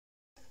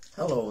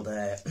Hello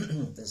there,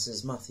 this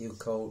is Matthew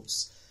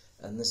Coates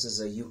and this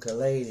is a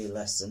ukulele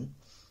lesson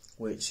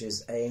which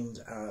is aimed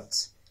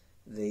at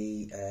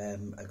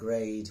a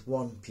grade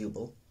 1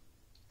 pupil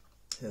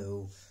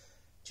who,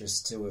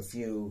 just to a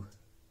few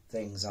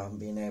things I haven't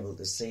been able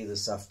to see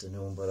this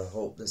afternoon, but I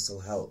hope this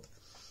will help.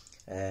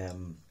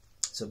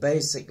 So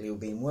basically we've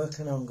been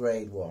working on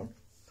grade 1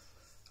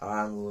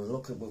 and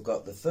we've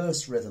got the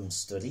first rhythm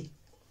study.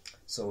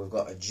 So we've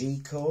got a G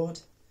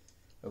chord,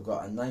 we've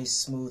got a nice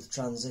smooth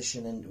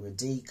transition into a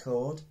D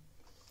chord,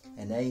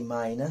 an A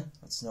minor,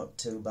 that's not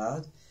too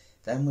bad.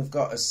 Then we've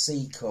got a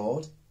C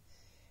chord,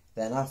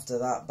 then after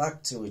that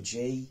back to a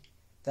G,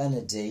 then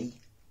a D,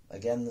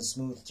 again the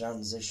smooth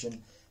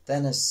transition,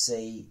 then a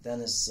C,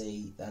 then a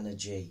C, then a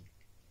G.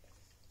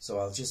 So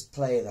I'll just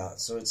play that.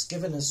 So it's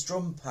given a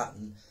strum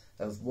pattern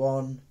of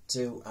 1,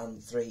 2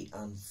 and 3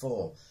 and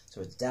 4.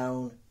 So it's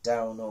down,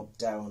 down, up,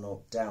 down,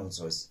 up, down.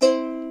 So it's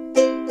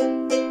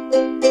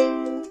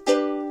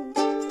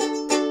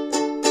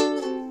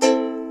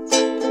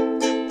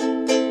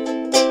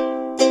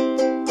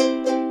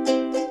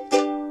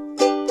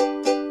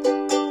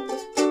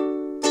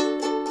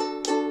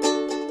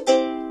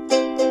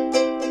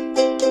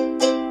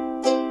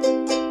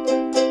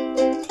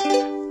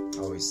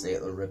obviously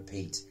it'll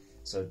repeat.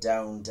 So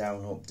down,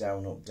 down, up,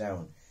 down, up,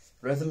 down.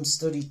 Rhythm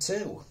study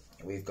 2.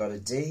 We've got a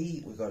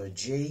D, we've got a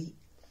G.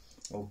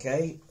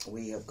 Okay,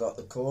 we have got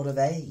the chord of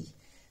A.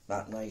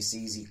 That nice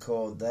easy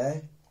chord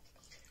there.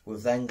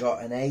 We've then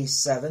got an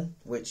A7,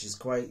 which is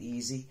quite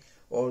easy.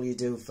 All you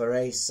do for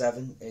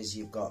A7 is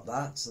you've got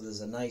that. So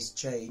there's a nice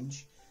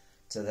change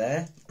to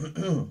there.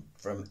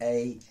 From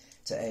A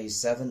to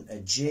A7, a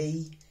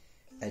G,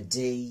 a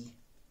D,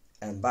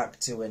 and back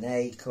to an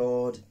A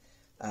chord,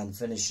 and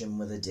finishing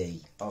with a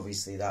D.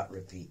 Obviously that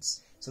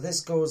repeats. So this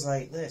goes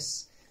like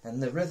this.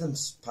 And the rhythm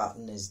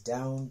pattern is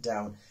down,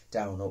 down,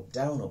 down, up,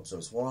 down, up. So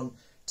it's 1,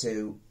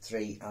 2,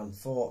 3 and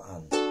 4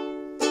 and.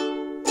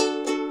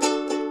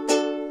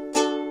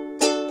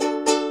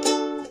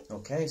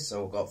 Okay,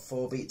 so we've got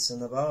 4 beats in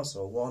the bar.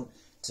 So 1,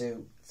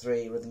 2,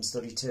 3, rhythm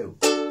study 2.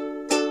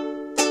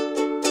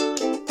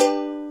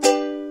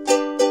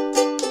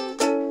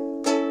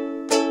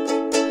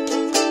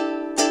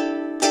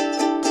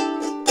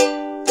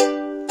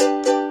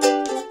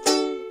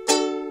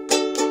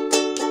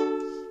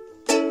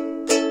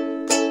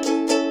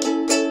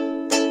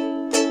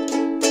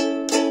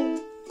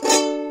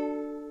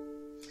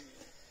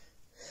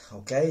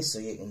 Okay, so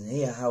you can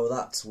hear how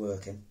that's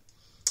working,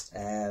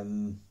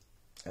 and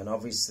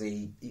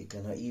obviously you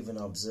can even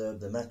observe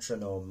the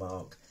metronome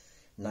mark,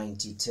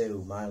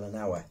 92 mile an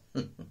hour.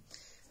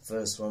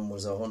 First one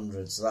was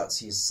 100, so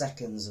that's your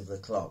seconds of the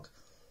clock.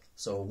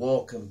 So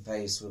walking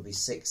pace will be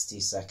 60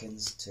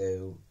 seconds,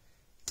 2,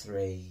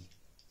 3,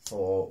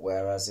 4,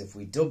 whereas if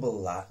we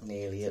double that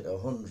nearly at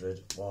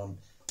 100, 1,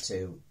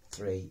 2,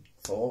 3,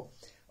 4,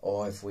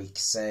 or if we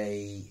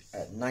say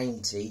at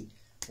 90,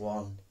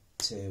 1,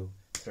 2,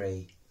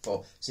 3,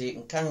 4. So you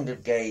can kind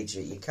of gauge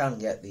it. You can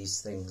get these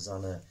things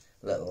on a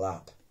little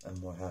app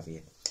and what have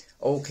you.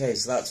 Okay,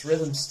 so that's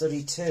rhythm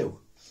study 2.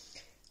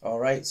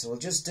 Alright, so we'll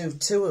just do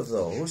 2 of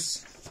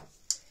those.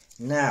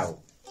 Now,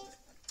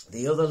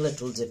 the other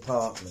little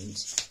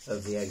department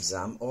of the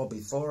exam, or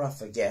before I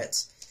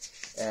forget,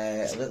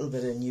 a little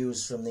bit of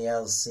news from the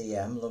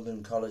LCM,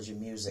 London College of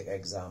Music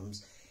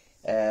exams.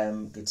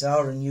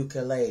 Guitar and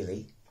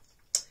ukulele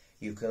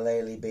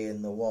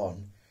being the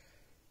one,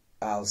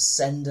 I'll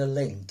send a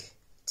link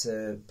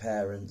to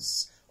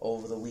parents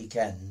over the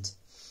weekend,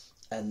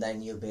 and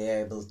then you'll be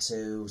able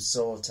to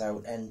sort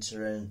out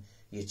entering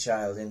your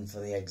child in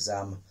for the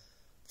exam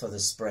for the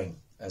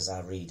spring, as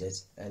I read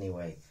it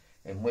anyway.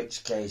 In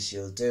which case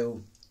you'll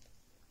do,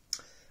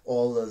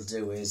 all they'll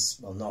do is,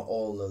 well, not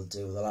all they'll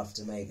do, they'll have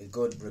to make a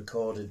good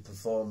recorded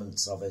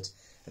performance of it,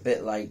 a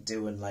bit like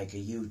doing like a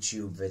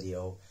YouTube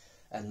video,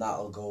 and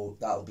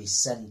that'll be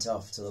sent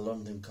off to the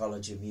London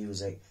College of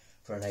Music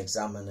for an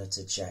examiner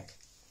to check.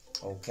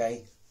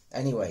 Okay,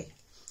 anyway,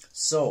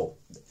 so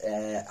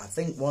I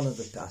think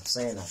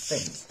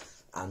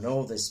I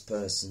know this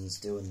person's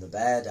doing the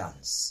bear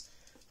dance,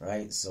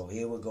 right? So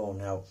here we go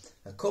now.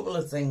 A couple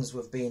of things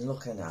we've been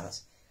looking at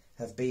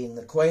have been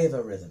the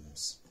quaver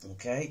rhythms.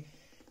 Okay,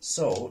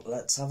 so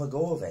let's have a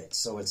go of it.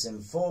 So it's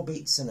in 4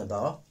 beats in a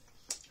bar.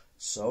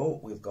 So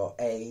we've got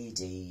A,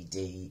 D,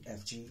 D,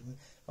 F, G.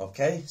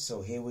 Okay,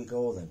 so here we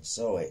go then.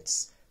 So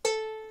it's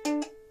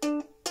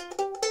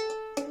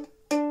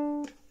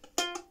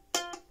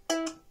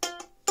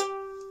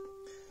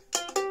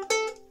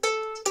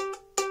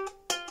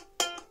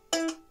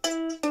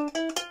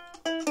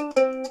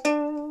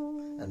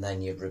and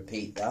then you'd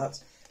repeat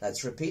that.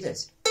 Let's repeat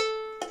it.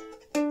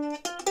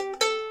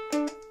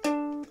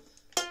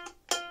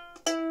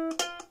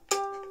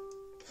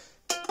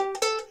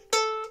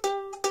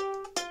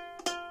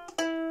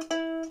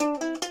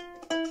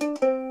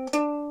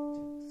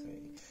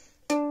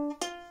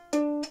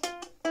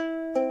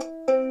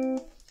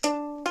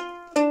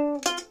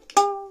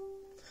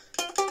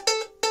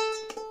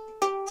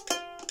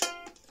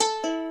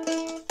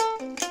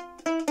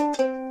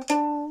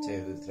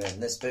 again,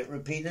 this bit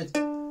repeated.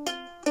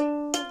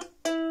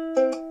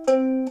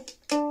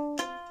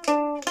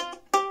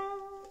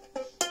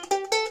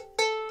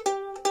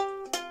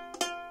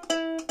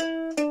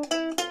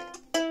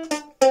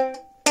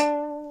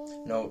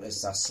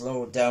 Notice I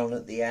slowed down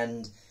at the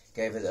end,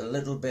 gave it a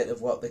little bit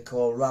of what they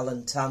call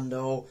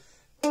rallentando.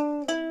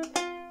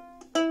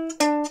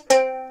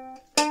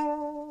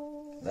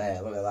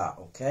 There, look at that,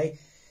 okay?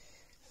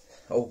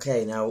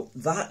 Okay, now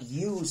that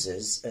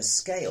uses a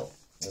scale,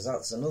 because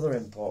that's another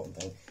important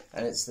thing,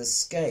 and it's the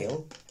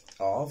scale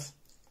of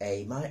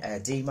D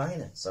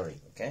minor, sorry,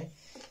 okay?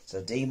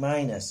 So D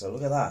minor, so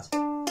look at that.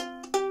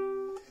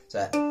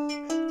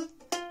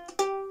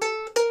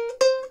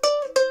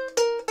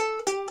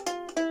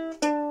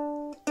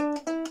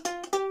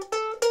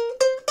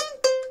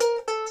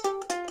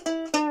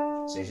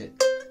 So, you should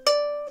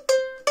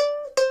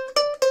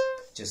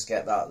just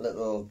get that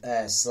little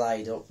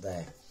slide up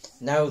there.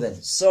 Now then,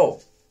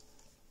 so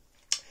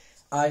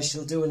I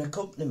shall do an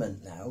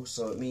accompaniment now,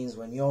 so it means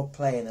when you're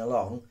playing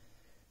along,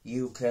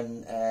 you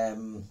can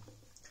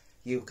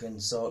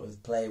sort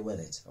of play with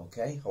it,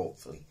 okay?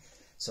 Hopefully.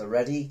 So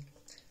ready?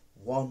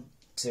 1,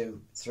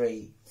 2,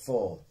 3,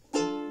 4.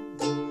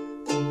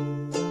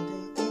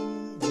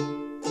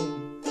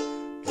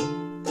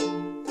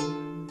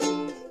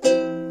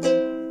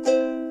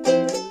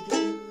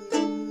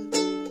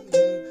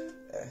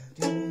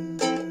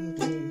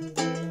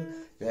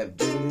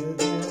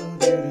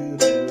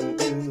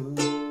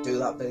 Do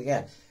that bit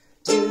again.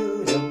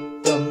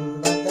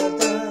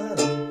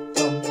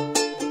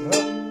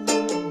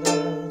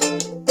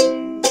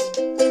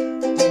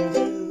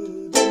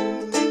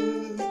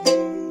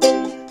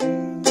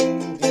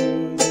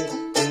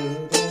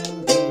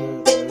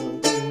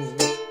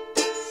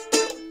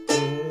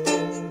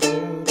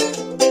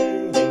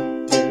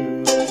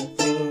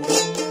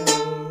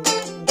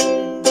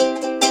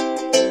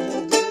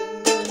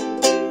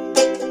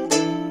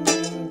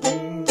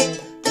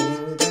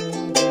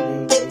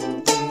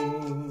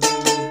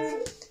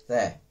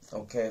 There,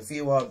 okay, a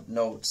few odd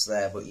notes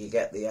there, but you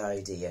get the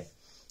idea.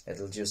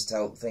 It'll just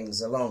help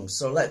things along.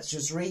 So let's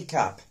just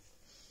recap.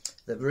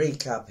 The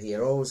recap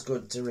here, always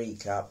good to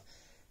recap.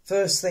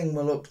 First thing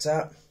we looked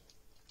at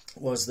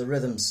was the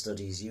rhythm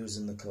studies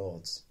using the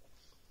chords.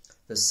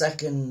 The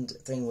second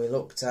thing we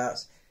looked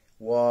at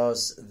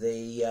was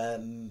the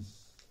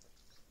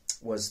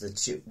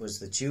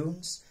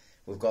tunes.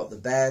 We've got the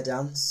bear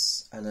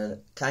dance and a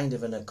kind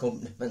of an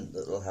accompaniment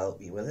that'll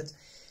help you with it.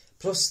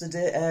 Plus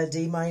the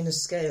D minor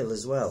scale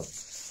as well.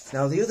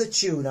 Now the other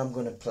tune I'm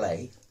going to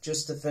play,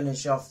 just to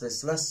finish off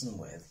this lesson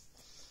with,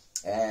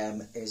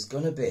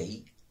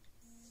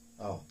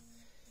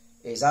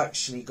 is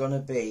actually going to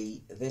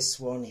be this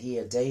one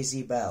here,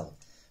 Daisy Bell.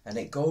 And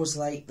it goes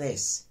like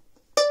this.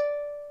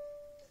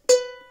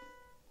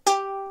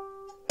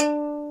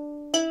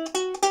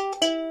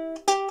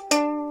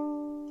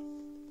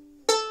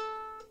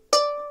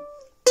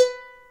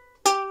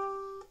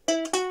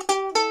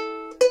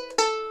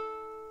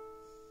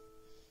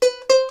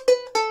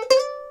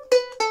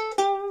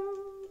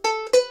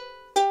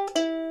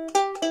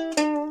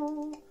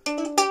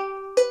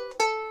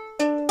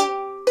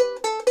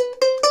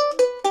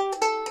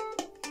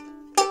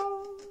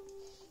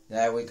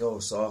 There we go.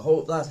 So I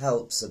hope that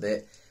helps a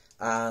bit,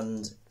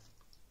 and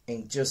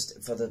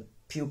just for the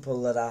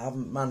pupil that I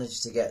haven't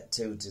managed to get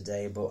to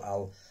today, but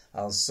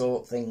I'll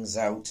sort things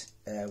out.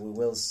 We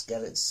will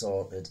get it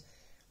sorted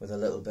with a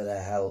little bit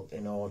of help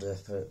in order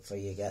for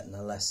you getting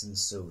a lesson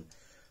soon.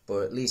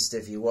 But at least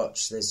if you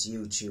watch this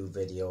YouTube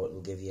video,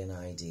 it'll give you an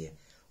idea.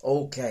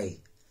 Okay,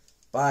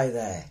 bye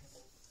there.